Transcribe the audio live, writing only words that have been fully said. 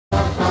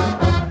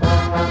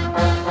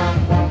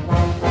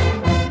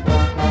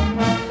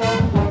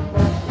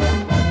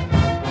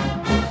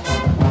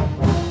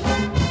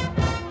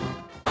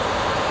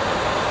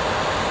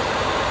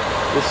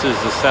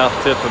south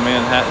tip of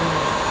Manhattan.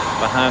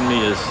 Behind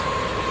me is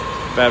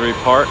Battery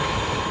Park,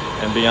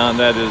 and beyond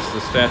that is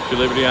the Statue of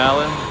Liberty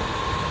Island.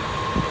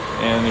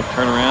 And you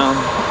turn around,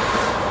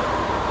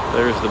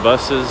 there's the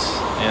buses,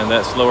 and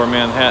that's Lower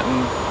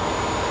Manhattan.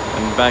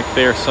 And back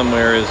there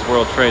somewhere is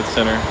World Trade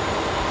Center,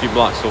 a few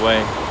blocks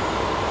away.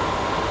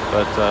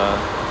 But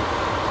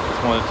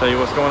just wanted to tell you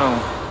what's going on.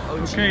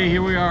 Okay,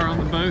 here we are on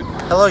the boat.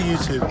 Hello,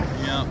 YouTube.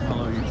 Yep,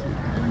 hello, YouTube.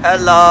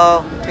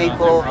 Hello,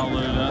 people.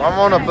 I'm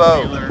on a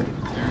boat.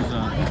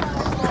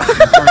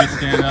 There's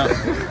stand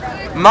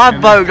up. My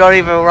boat don't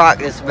even rock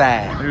this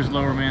bad. There's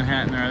Lower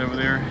Manhattan right over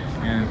there,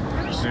 and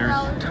there's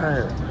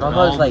My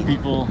boat's like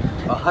people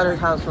 100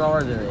 times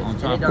smaller than this. on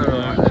top of the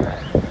rock boat.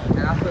 that bad.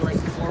 And I put like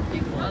 4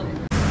 people in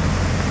it.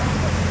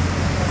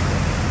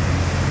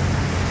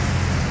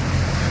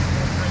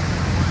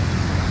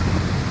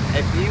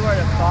 If you were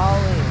to fall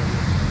in,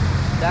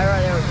 that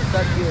right there would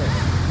suck you in.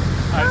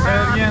 Alright, say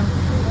that again.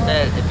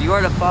 Said if you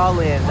were to fall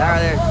in, that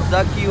right there would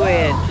suck you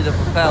in to the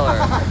propeller.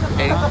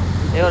 And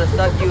it would have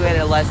sucked you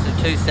in less than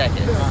 2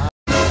 seconds.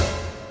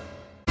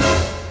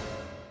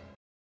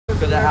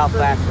 Because of how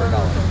fast we're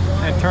going.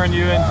 And turn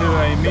you into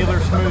a Miller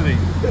smoothie.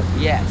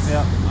 Yes.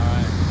 Yep.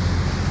 Alright.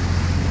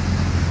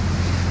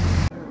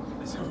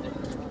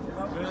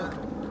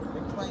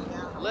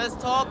 Let's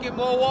talk and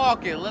more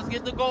walking. Let's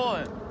get to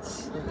going.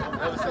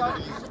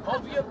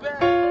 Over your back.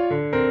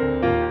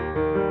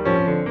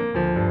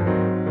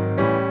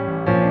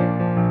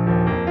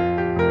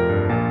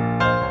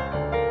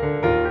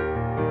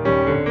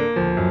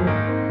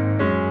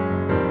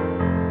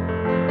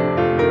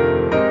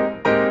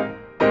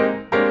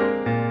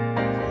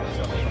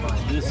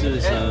 This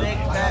is a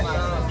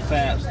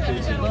fat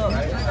pigeon.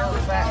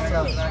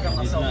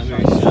 He's not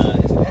very shy.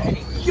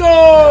 Yo!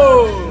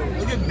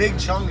 Look at Big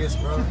Chungus,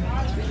 bro.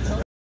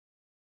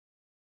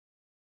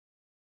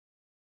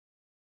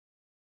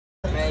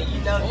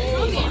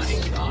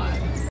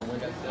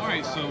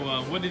 Alright, so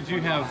what did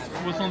you have?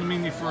 What's on the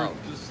menu for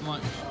this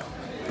lunch?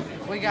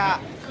 We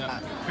got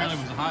That apparently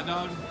was a hot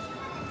dog.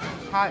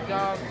 hot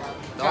dog.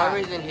 The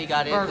only reason he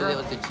got in because it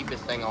was the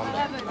cheapest thing on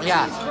there.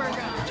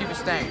 Yeah,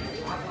 cheapest thing.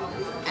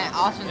 And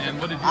Austin. And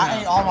what did you I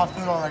have? ate all my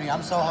food already.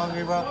 I'm so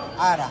hungry, bro.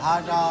 I had a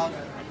hot dog,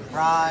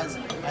 fries,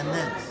 and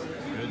this.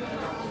 Good.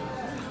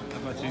 How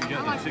about you? You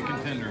got the chicken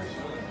tenders.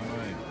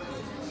 Alright.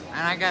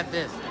 And I got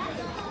this.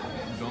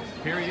 Don't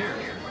carry here.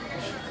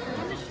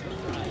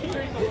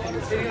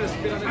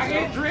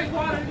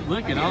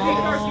 Look at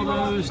all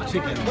those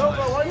chickens. It's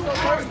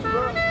hard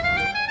to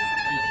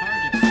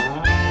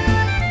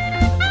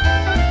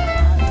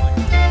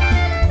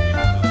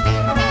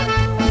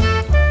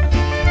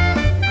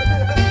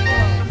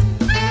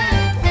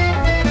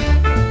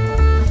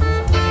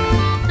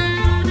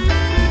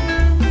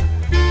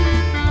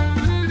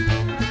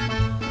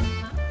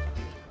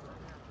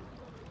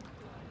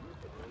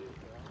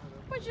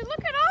Would you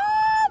look at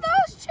all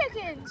those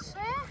chickens?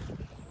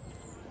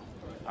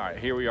 All right,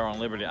 here we are on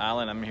Liberty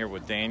Island. I'm here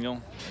with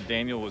Daniel.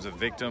 Daniel was a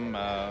victim,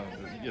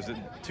 is it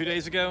 2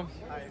 days ago?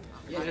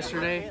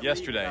 Yesterday.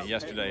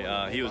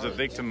 Yesterday. He was a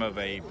victim of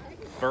a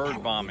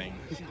bird bombing.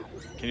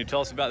 Can you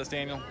tell us about this,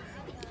 Daniel?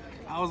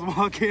 I was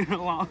walking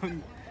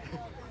along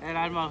and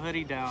I had my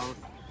hoodie down.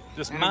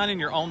 Just minding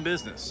your own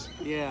business.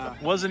 Yeah.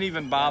 Wasn't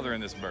even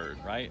bothering this bird,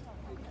 right?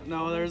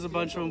 No, there's a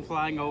bunch of them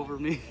flying over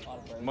me.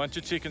 A bunch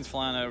of chickens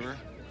flying over.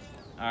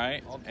 All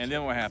right, and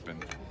then what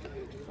happened?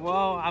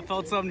 Well, I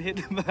felt something hit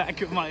the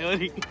back of my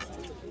hoodie.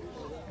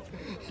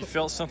 You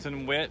felt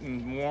something wet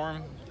and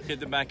warm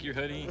hit the back of your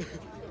hoodie,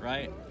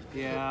 right?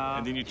 Yeah.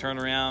 And then you turn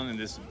around and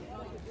this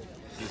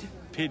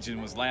pigeon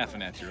was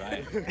laughing at you,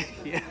 right?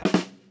 Yeah.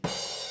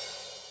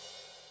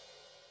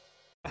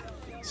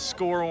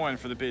 Score 1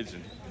 for the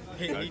pigeon.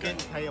 He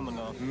didn't pay him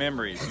enough.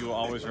 Memories, you will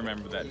always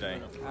remember that day.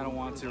 I don't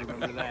want to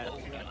remember that.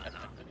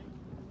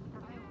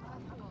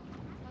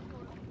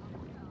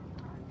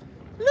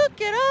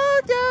 Look at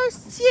all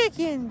those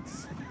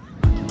chickens.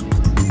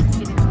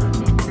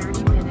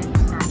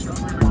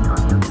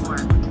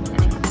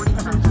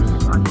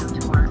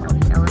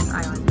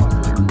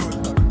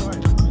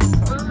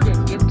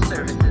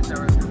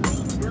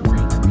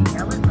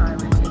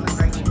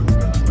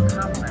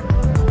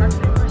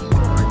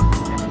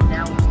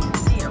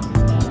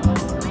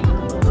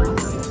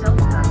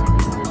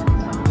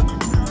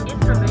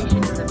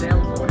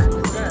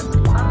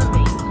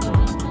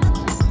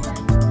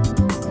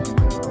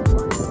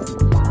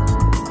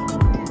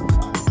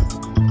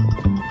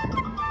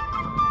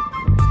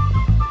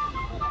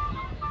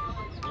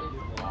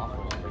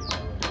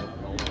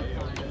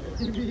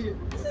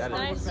 That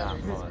is not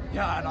fun.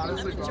 Yeah, and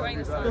honestly, Enjoying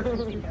the sun.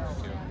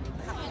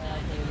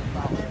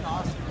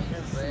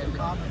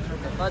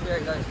 The further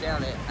it goes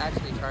down, it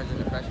actually turns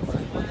into fresh water.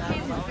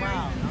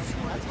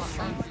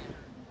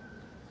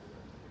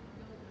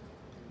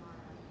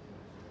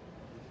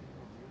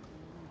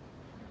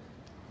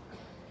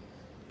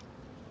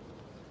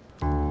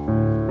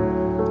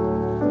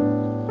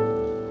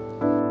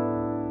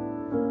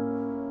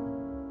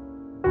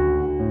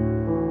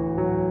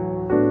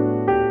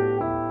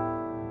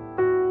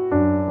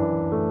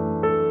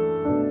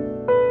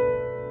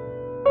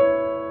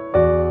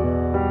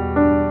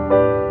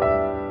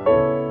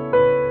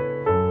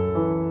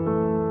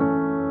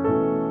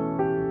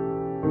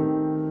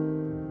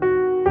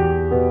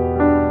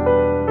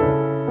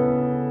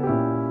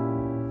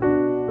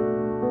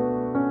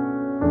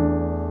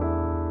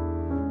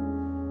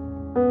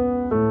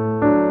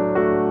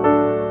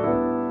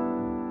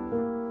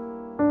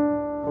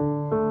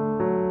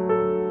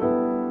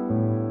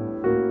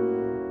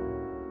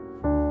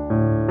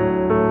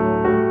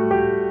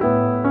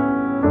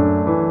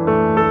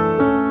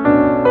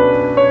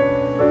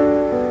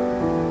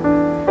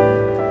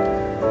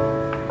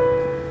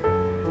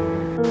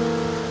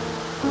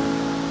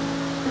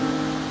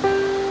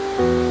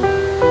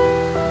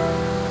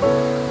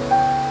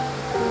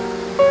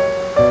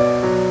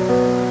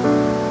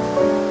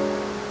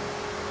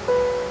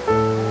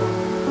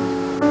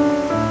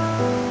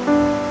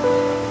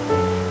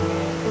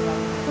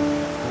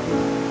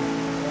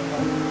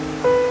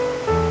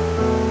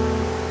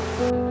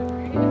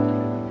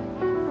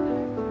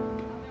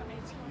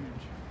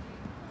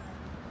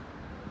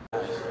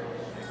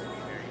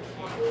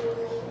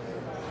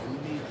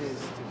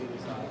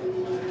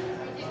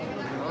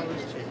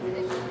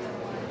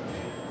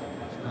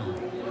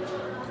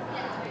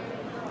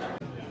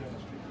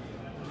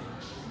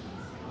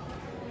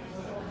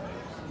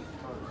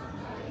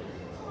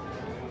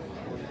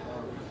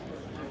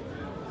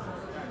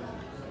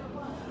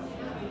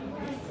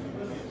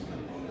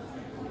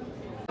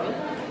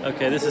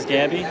 Okay, this is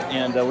Gabby,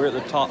 and we're at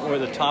the top. We're at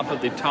the top of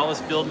the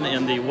tallest building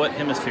in the what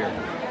hemisphere?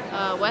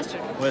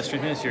 Western. Western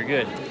Hemisphere.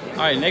 Good. All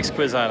right, next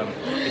quiz item.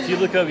 If you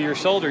look over your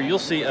shoulder, you'll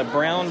see a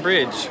brown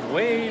bridge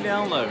way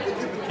down low.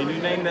 Can you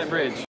name that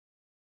bridge?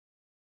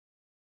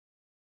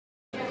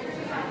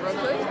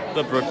 Brooklyn?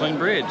 The Brooklyn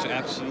Bridge.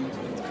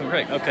 Absolutely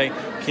correct. Okay.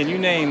 Can you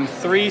name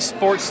 3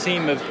 sports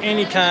teams of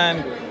any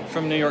kind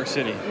from New York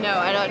City? No,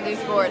 I don't do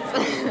sports.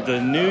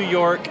 The New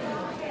York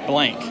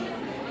blank.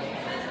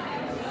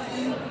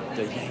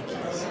 The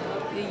Yankees.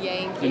 The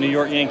Yankees. The New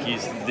York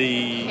Yankees.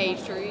 The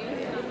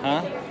Patriots.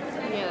 huh?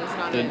 Yeah, that's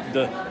not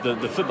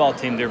it. The football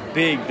team. They're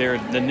big. They're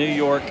the New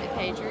York.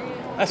 Patriots.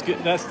 That's good.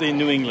 That's the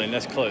New England.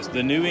 That's close.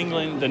 The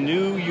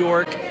New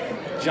York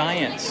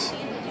Giants.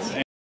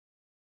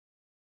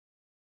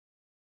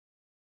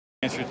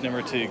 Answer to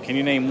number 2. Can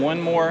you name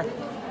one more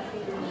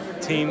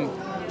team?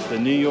 The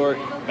New York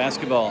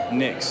basketball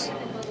Knicks.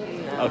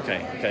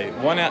 Okay.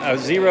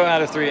 0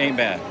 out of 3 ain't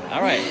bad.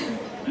 All right.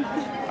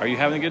 Are you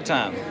having a good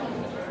time?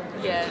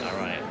 Yes. All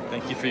right.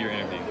 Thank you for your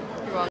interview.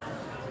 You're welcome.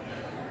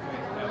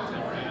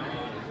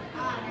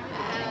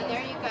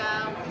 There you go.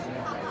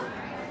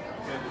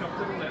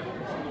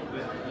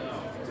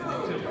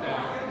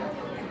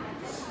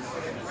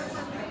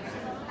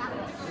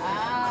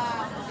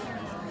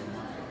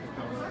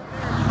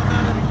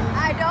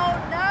 I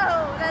don't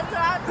know. That's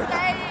what I'm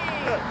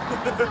saying.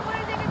 So what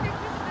is it going to do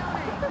for the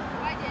building?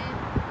 I did.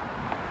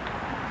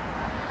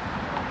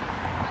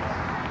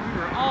 We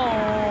were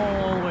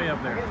all the way up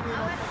there.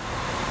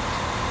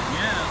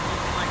 Yeah, it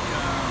looks like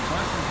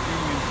buses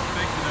being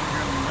inspected up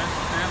here on the West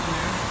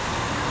Avenue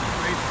near the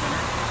Trade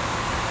Center.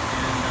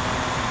 And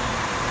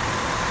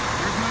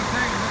there's no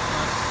tag in this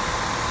bus.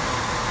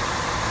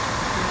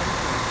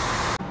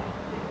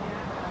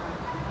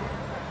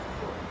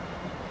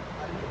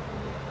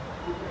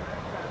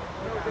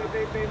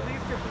 They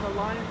leased it from the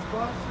Lions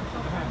bus or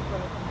something.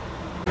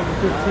 The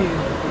 15,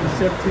 the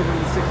 17, and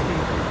the 16.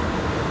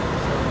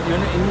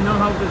 And you know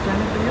how there's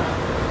anything else?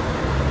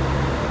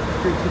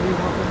 Can you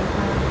walk in this?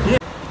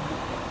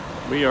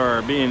 Yeah. We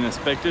are being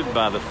inspected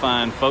by the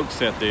fine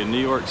folks at the New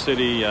York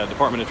City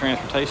Department of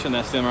Transportation.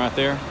 That's them right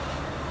there.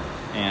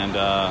 And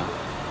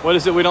what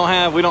is it we don't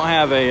have? We don't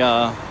have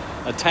a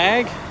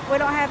tag? We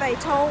don't have a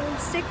toll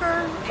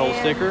sticker. Toll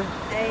sticker?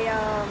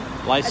 A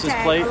license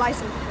tag, plate? A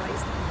license plate.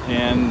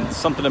 And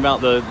something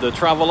about the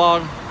travel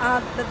log?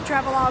 The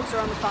travel logs are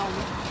on the phone.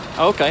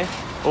 Okay.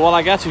 Well, while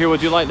I got you here,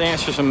 would you like to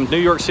answer some New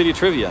York City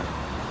trivia?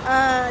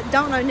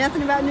 Don't know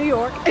nothing about New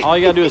York. All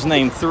you gotta do is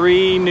name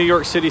 3 New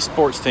York City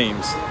sports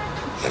teams.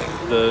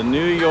 The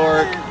New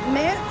York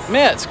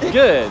Mets.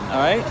 Good. All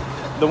right.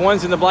 The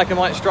ones in the black and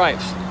white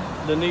stripes.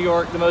 The New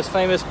York, the most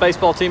famous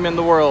baseball team in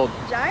the world.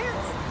 Giants?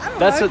 I don't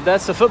know.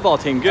 That's a football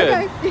team. Good.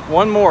 Okay.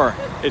 One more.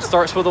 It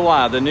starts with a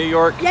Y. The New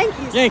York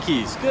Yankees.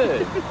 Yankees.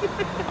 Good.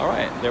 All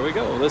right. There we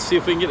go. Let's see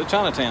if we can get to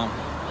Chinatown.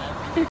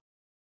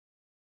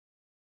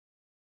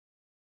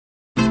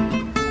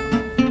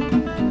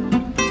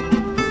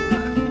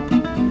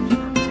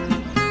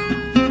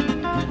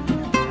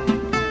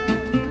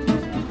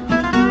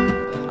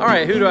 All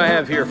right, who do I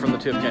have here from the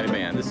Tift County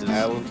Band? This is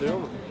Alan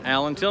Tillman.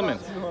 Alan Tillman.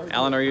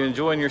 Alan, are you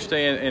enjoying your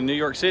stay in New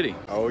York City?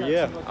 Oh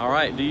yeah. All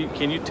right.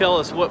 Can you tell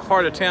us what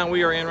part of town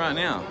we are in right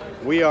now?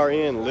 We are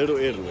in Little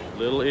Italy.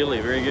 Little Italy.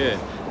 Very good.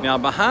 Now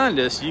behind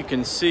us, you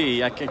can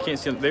see. I can't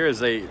see. There is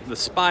the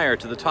spire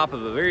to the top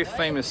of a very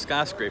famous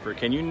skyscraper.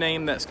 Can you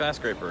name that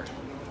skyscraper?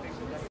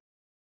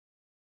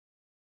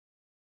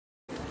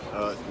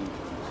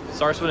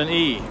 Starts with an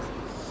E.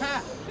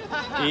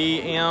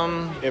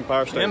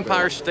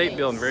 Empire State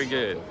Building. Very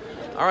good.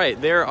 All right,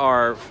 there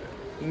are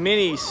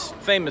many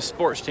famous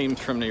sports teams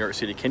from New York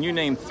City. Can you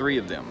name 3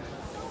 of them?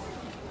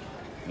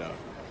 No.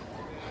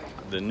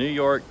 The New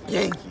York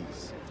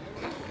Yankees.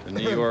 The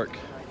New York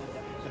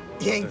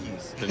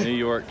Yankees. The New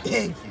York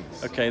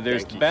Yankees. Okay,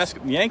 there's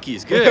Yankees.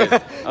 Yankees.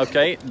 Good.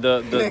 Okay,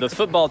 the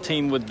football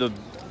team with the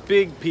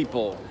big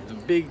people. The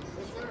big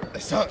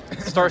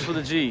starts with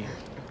a G.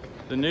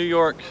 The New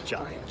York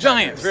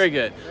Giants. Very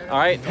good. All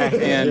right,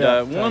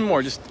 and one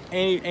more, just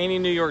any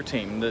New York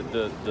team.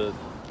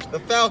 The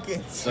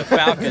Falcons. The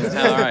Falcons.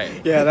 All right.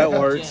 Yeah, that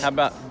works. How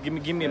about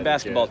give me a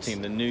basketball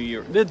team?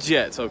 The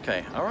Jets.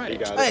 Okay. All right.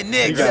 Hey,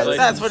 Nick.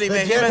 That's what he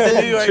meant. He meant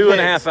the New York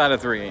 2.5 out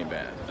of 3 ain't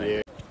bad.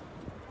 Yeah.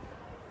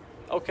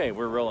 Okay,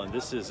 we're rolling.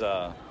 This is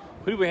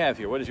who do we have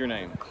here? What is your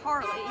name?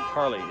 Carly.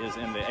 Carly is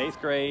in the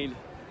 8th grade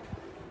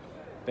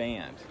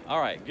band. All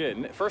right.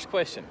 Good. First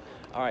question.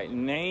 All right.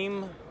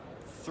 Name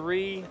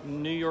 3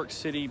 New York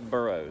City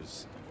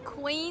boroughs.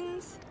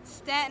 Queens,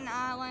 Staten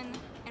Island,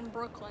 and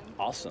Brooklyn.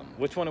 Awesome.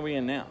 Which one are we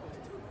in now?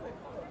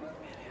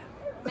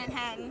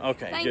 Manhattan.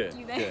 Okay, Thank good.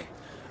 you there. Good.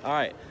 All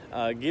right.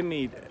 Give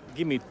me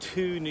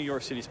 2 New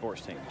York City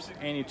sports teams.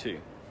 Any 2.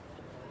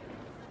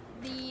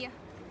 The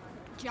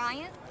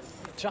Giants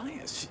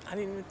Giants. I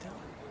didn't even tell.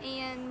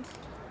 and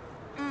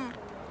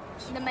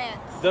the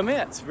Mets. The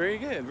Mets. Very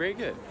good. Very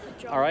good.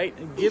 All right.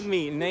 Give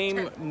me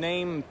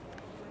name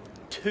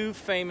 2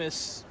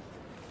 famous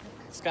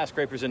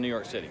skyscrapers in New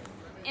York City.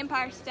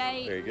 Empire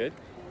State. Very good.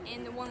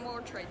 And the One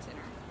World Trade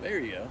Center. There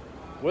you go.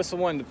 What's the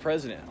one the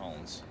president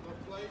owns?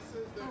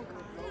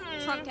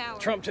 Trump Tower.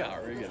 Trump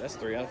Tower. Very good. That's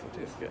 3 out of 4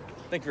 too. Good.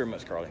 Thank you very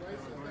much, Carly.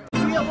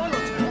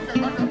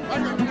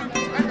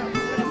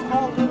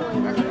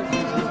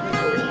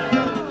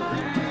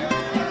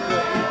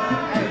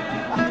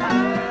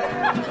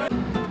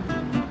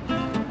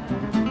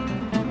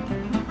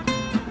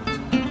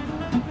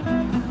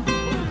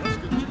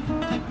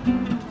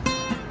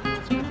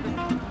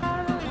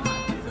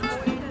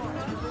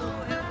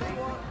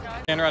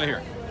 Stand right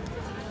here.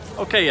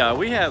 Okay,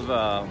 we have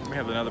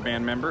another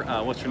band member.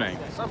 What's your name?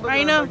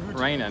 Raina.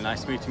 Raina,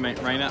 nice to meet you,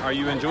 Raina. Are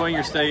you enjoying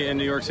your stay in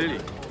New York City?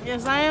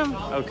 Yes, I am.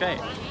 Okay.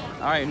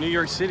 All right, New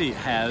York City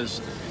has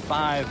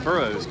 5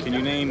 boroughs. Can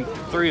you name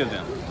 3 of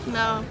them?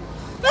 No.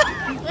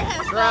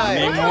 Right.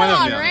 Name one of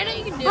them. Raina,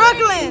 you can do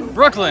Brooklyn. it.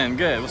 Brooklyn,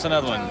 good. What's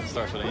another one that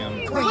starts with an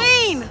M?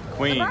 Queen.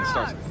 Queen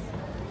starts.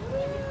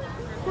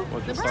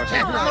 What starts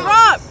with The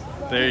Rock.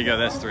 There you go,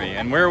 that's 3.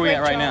 And where are we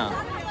at right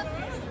now?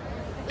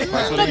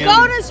 Starts with The an M.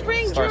 Golden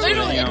Spring. Starts with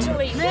an M.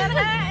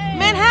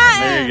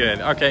 Manhattan. Very good.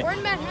 Okay. We're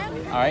in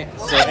Manhattan. All right.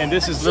 So, and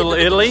this is Little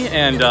Italy.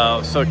 And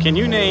so, can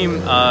you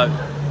name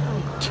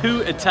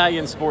 2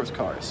 Italian sports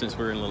cars since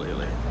we're in Little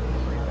Italy?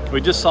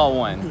 We just saw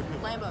one.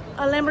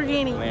 A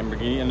Lamborghini.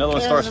 Lamborghini. Another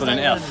one starts with an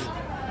F.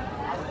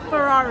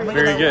 Ferrari.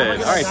 Very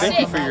good. All right. Thank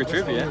you for your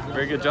trivia.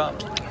 Very good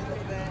job.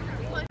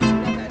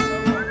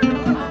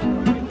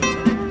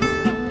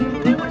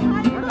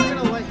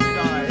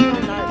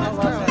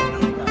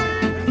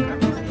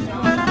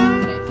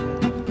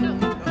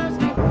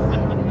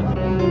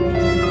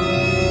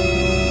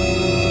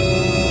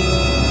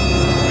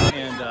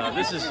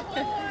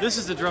 This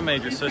is the drum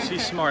major, so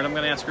she's smart. I'm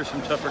going to ask her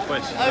some tougher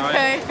questions. Okay. All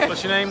right?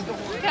 What's your name?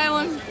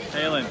 Kaylin.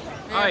 Kaylin.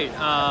 All right.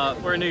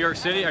 We're in New York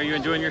City. Are you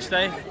enjoying your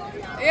stay?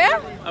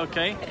 Yeah.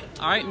 Okay.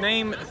 All right.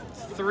 Name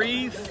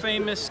 3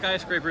 famous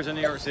skyscrapers in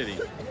New York City.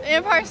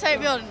 Empire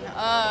State Building.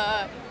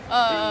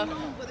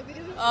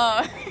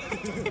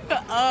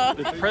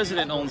 The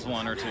president owns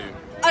 1 or 2.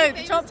 Oh,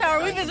 the Trump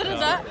Tower. We visited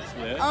that.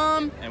 Good.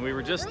 And we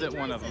were just at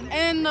one of them.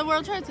 And the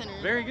World Trade Center.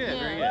 Very good.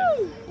 Very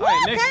good. All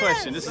right. Next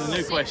question. This is a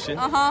new question.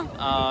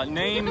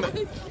 Name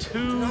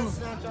 2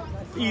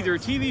 either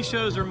TV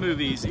shows or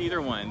movies,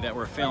 either one, that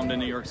were filmed in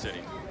New York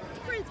City.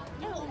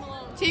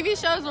 TV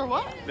shows or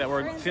what? That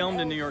were filmed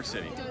in New York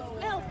City.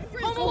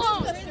 Home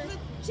Alone.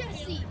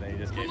 Jesse. They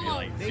just gave you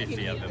like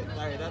 50 of them.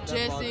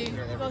 Jesse.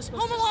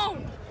 Home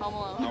Alone. Home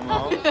Alone. Home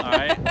Alone. All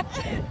right.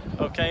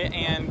 Okay,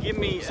 and give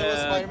me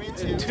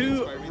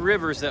 2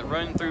 rivers that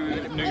run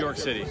through New York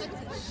City.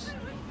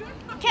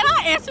 Can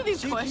I answer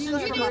these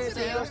questions for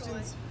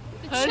myself?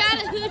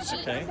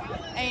 Chattahoochee. Okay.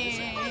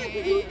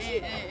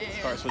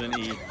 Starts with an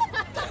E.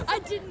 I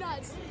did not.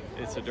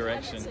 It's a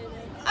direction.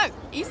 Oh,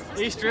 East.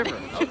 East River.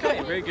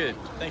 Okay, very good.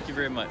 Thank you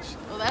very much.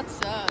 Well, that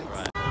sucks.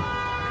 Right.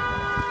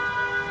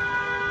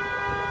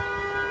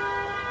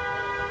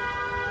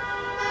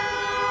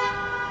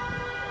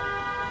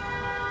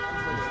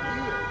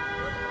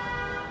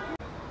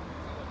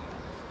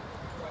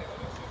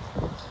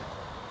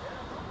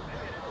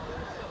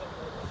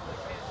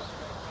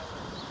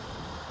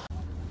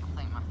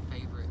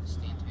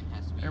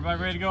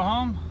 Everybody ready to go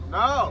home?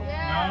 No.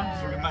 No?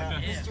 So we're back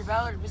to... Mr.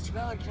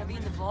 Ballard, can I be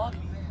in the vlog?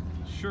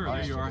 Sure,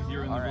 there you are.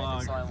 You're in the vlog.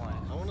 That's all I want.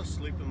 I want to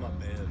sleep in my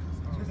bed.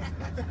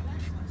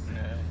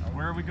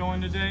 Where are we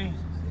going today?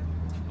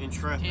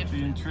 Intrepid.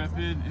 The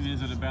Intrepid, and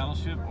is it a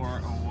battleship or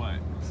a what?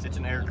 It's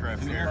an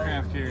aircraft. It's an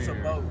aircraft carrier. It's a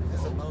boat.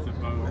 It's a boat.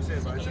 Good morning,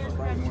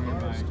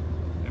 everybody.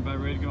 Everybody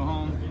ready to go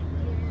home?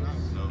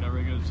 Everybody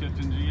ready to go to Tift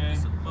and GA?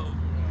 It's a boat.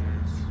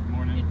 Good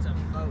morning. It's a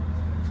boat.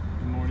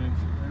 Good morning.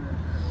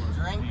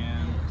 Drink.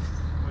 And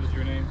what is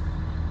your name?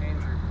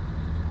 Andrew.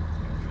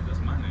 Andrew, that's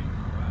my name.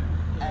 All right.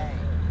 Hey,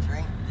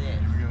 drink this.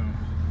 Here we go.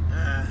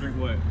 Drink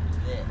what?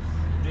 This.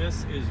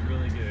 This is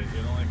really good.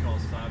 It only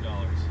costs $5.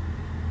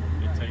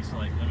 It tastes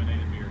like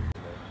lemonade and beer.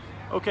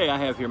 Okay, I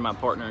have here my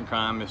partner in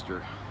crime,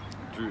 Mr.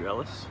 Drew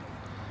Ellis,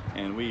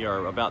 and we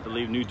are about to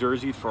leave New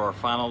Jersey for our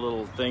final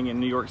little thing in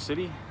New York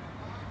City.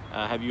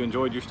 Have you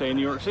enjoyed your stay in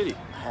New York City?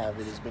 I have.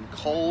 It has been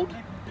cold.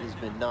 It has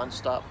been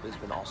nonstop. It's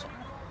been awesome.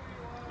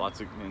 Lots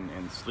of,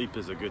 and sleep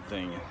is a good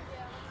thing.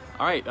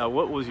 All right,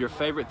 what was your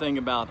favorite thing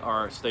about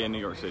our stay in New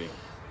York City?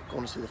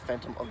 Going to see the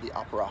Phantom of the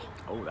Opera.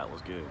 Oh, that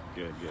was good,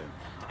 good, good.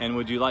 And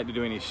would you like to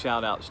do any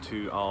shout outs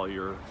to all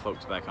your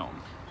folks back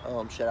home?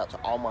 Shout out to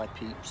all my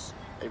peeps,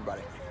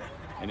 everybody.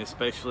 And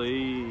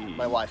especially...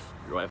 my wife.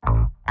 Your wife.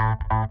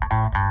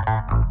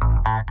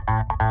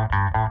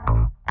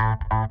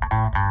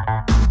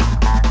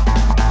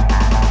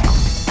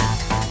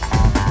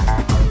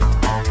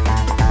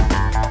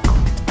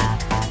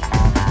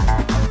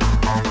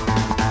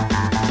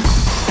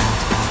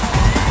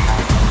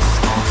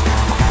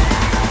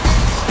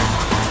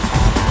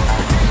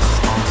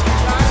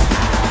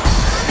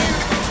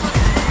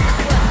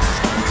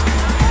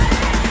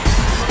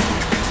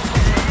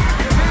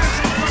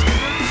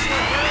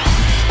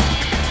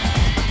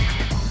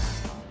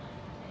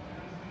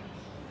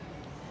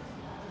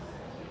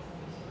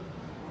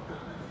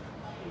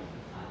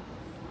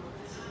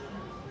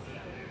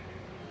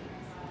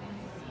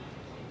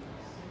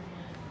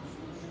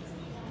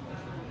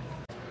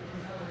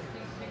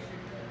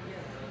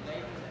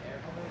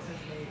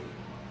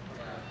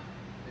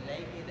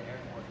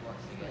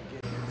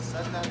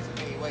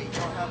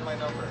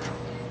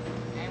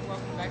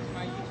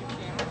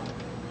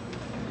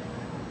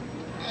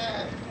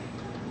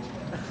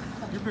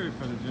 very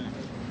photogenic.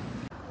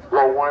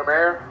 Blow warm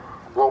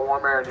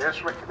air in the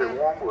instrument, keep it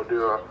warm. We'll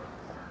do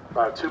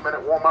about a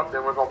 2-minute warm up,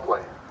 then we're gonna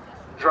play.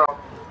 Drum. All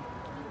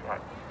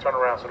right, turn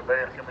around to the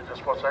band, give me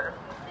just 1 second.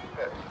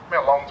 Give me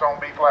a long tone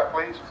B flat,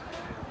 please.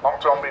 Long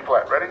tone B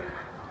flat, ready?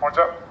 Horns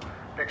up,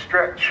 big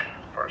stretch.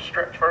 First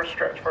stretch,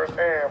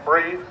 and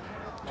breathe.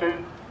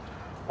 2,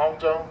 long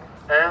tone,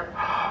 and.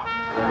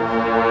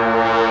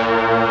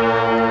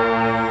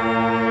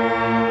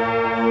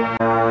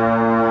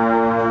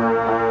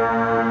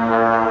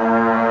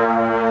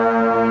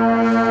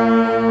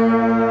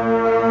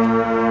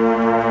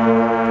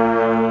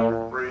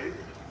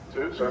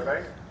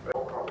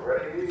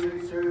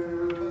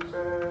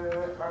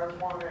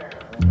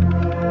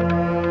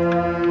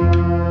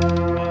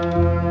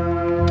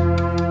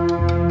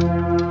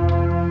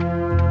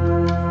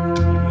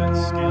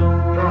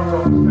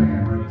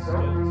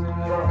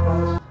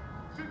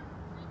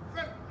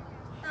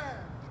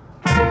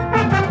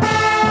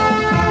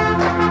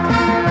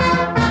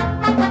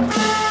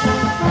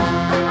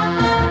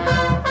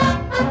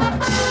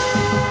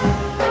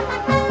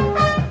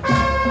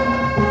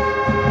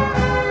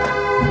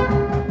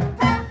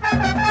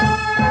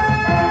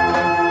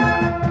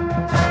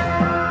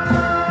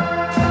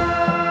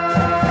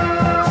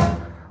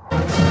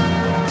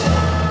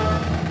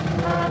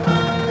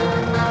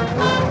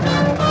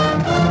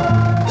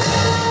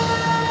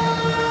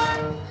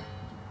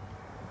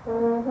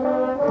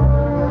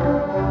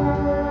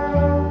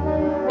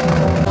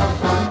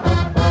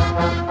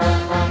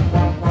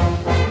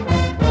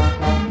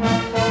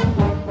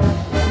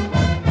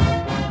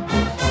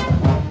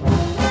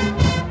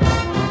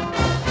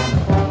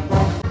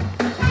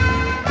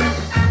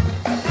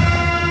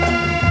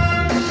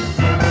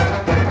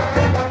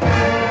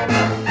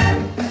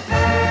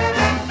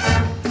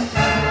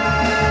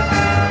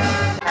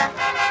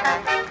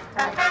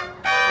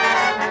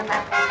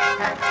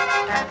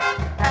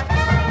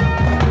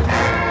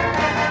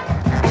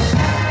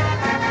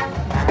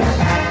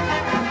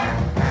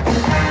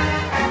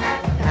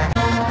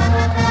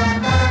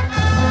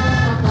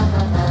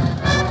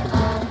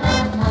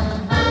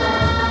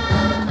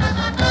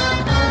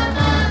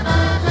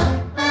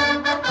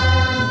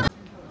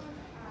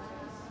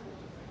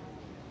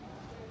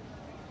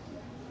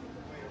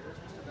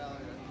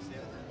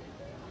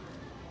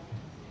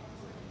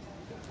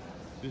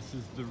 This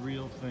is the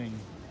real thing.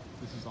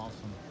 This is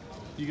awesome.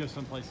 You go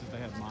some places, they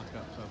have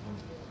mock-ups of them.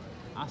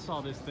 I saw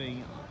this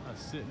thing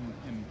sitting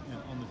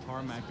on the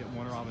tarmac at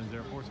Warner Robins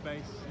Air Force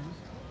Base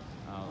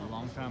a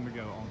long time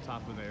ago on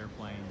top of the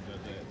airplane, the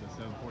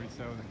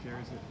 747 that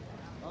carries it.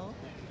 Oh,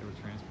 okay. They were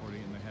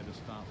transporting it and they had to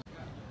stop.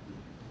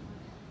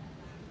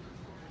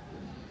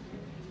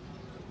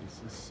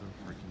 This is so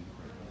freaking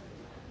incredible.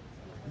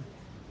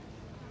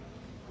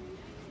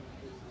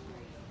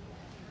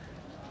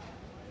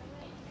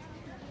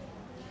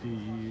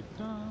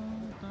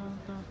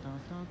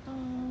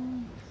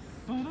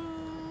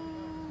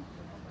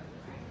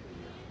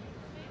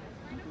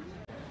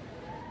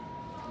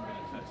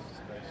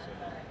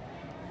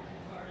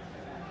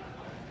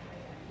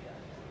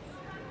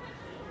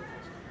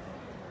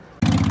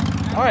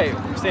 All right,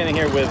 we're standing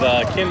here with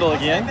Kendall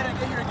again,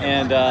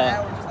 and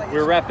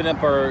we're wrapping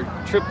up our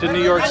trip to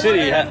New York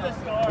City.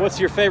 What's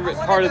your favorite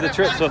part of the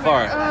trip so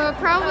far?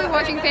 Probably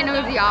watching Phantom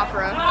of the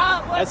Opera.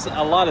 That's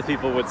a lot of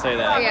people would say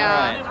that.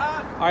 Yeah.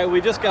 All right,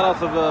 we just got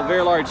off of a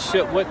very large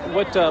ship. What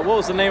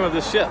was the name of the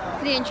ship?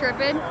 The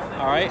Intrepid.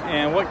 All right,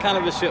 and what kind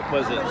of a ship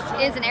was it?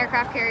 Is an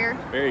aircraft carrier.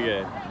 Very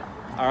good.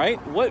 All right,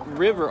 what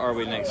river are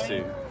we next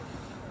to?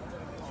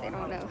 I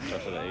don't know.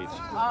 Starts with an H.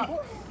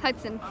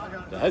 Hudson.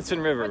 The Hudson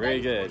River,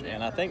 very good.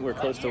 And I think we're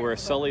close to where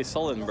Sully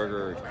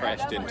Sullenberger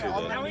crashed into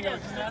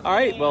the... All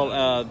right,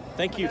 well,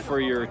 thank you for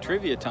your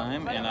trivia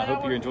time, and I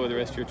hope you enjoy the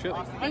rest of your trip.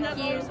 Thank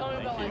you.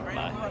 Thank you.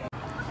 Bye.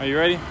 Are you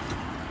ready?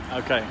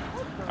 Okay.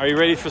 Are you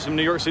ready for some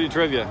New York City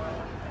trivia?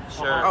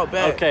 Sure. Oh,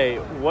 bet. Okay,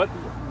 what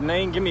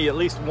name, give me at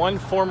least one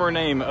former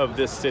name of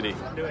this city.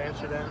 New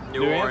Amsterdam.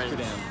 New Orange.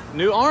 Amsterdam.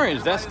 New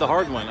Orange, that's the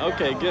hard one.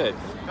 Okay, good.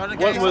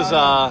 What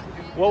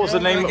was the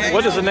name?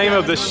 What is the name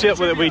of the ship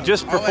that we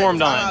just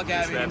performed on?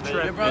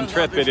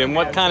 Intrepid. And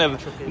what kind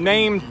of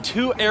name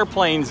 2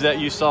 airplanes that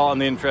you saw on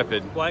the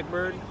Intrepid?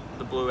 Blackbird.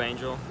 The Blue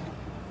Angel.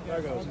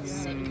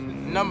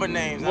 Number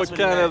names. What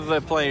kind of a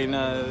plane?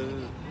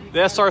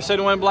 The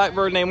SR-71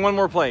 Blackbird. Name one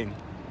more plane.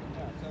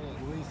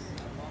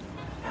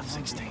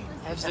 F-16.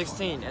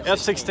 F-16.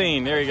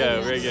 F-16. There you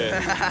go. Very good. All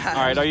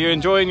right. Are you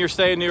enjoying your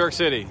stay in New York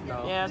City?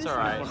 Yeah, it's all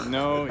right.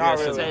 No. Not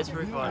yes, really. It's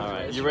pretty fun. All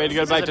right. You ready to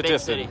go back to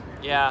Tift?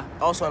 Yeah.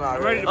 Also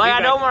not ready. Like,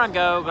 I don't want to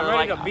go, but I'm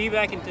ready like, to be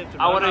back in Tift.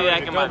 I want to be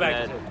back in my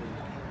bed.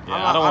 Yeah,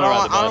 I don't want to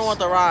ride the bus. I don't want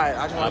the ride.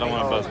 I just want I don't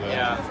want to bus.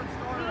 Yeah.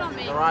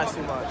 The ride's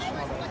too much.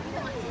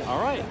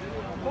 All right.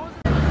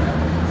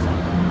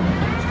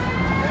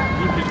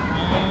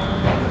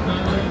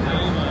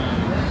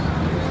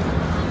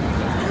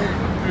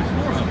 There's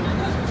 4 of them.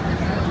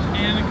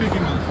 And a Cookie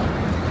Monster.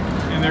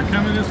 And they're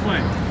coming this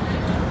way.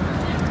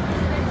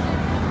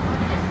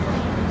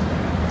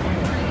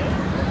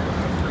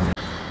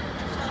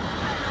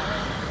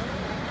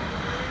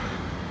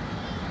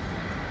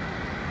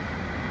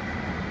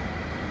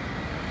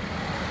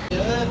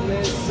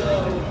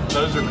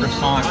 Those are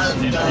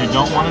croissants. You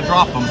don't want to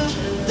drop them.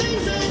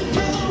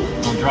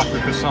 Don't drop the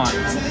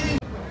croissant.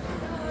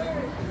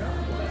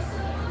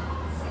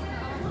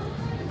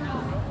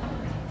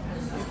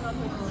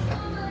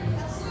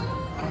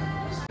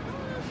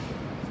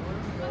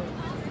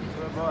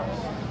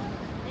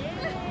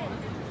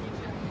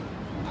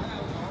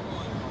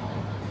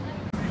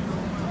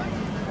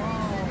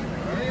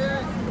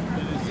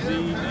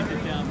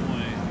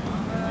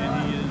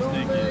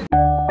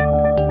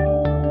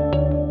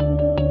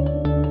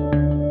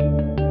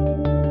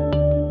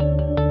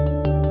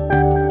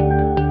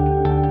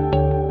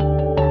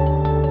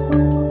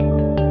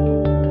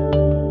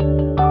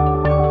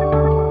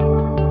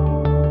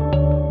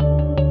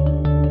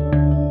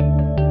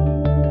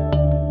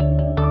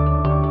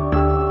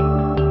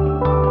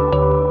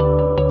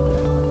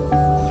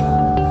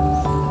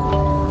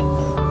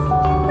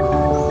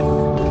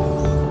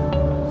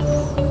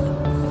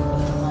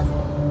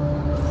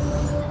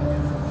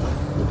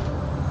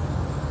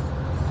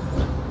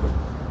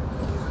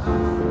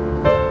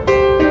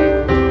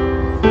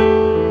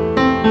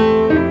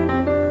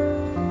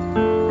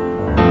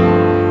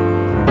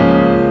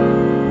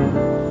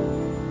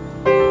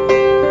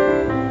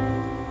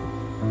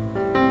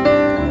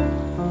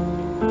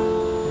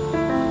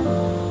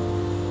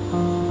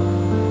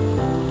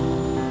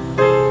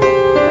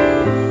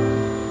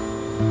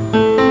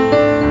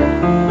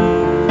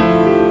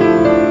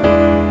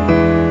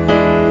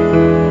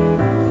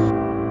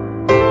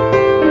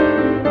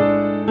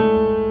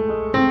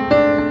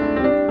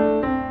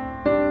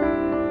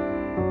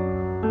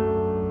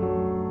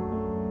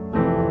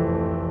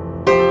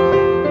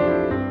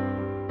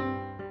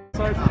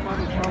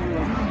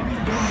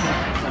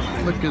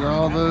 Look at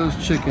all those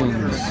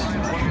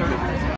chickens.